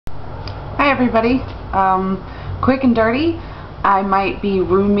Hi everybody. Quick and dirty. I might be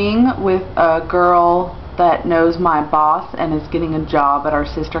rooming with a girl that knows my boss and is getting a job at our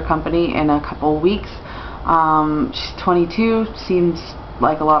sister company in a couple weeks. She's 22, seems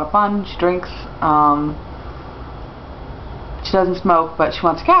like a lot of fun. She drinks. She doesn't smoke, but she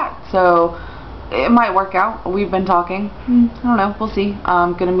wants a cat, so it might work out. We've been talking. I don't know. We'll see.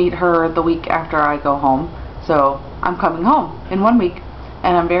 I'm gonna meet her the week after I go home, so I'm coming home in 1 week.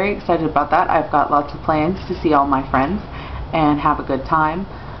 And I'm very excited about that. I've got lots of plans to see all my friends and have a good time,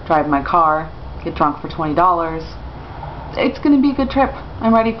 drive my car, get drunk for $20. It's going to be a good trip.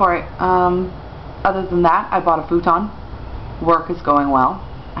 I'm ready for it. Other than that, I bought a futon. Work is going well.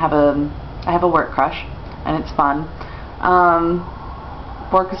 I have a work crush, and it's fun.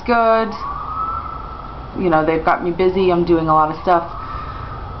 Work is good. You know, they've got me busy. I'm doing a lot of stuff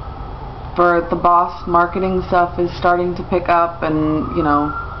for the boss. Marketing stuff is starting to pick up, and you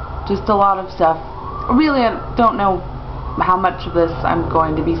know, just a lot of stuff. Really, I don't know how much of this I'm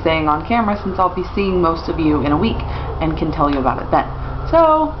going to be saying on camera, since I'll be seeing most of you in a week and can tell you about it then.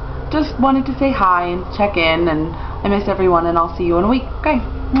 So just wanted to say hi and check in, and I miss everyone, and I'll see you in a week. Okay,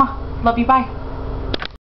 mwah. Love you, bye.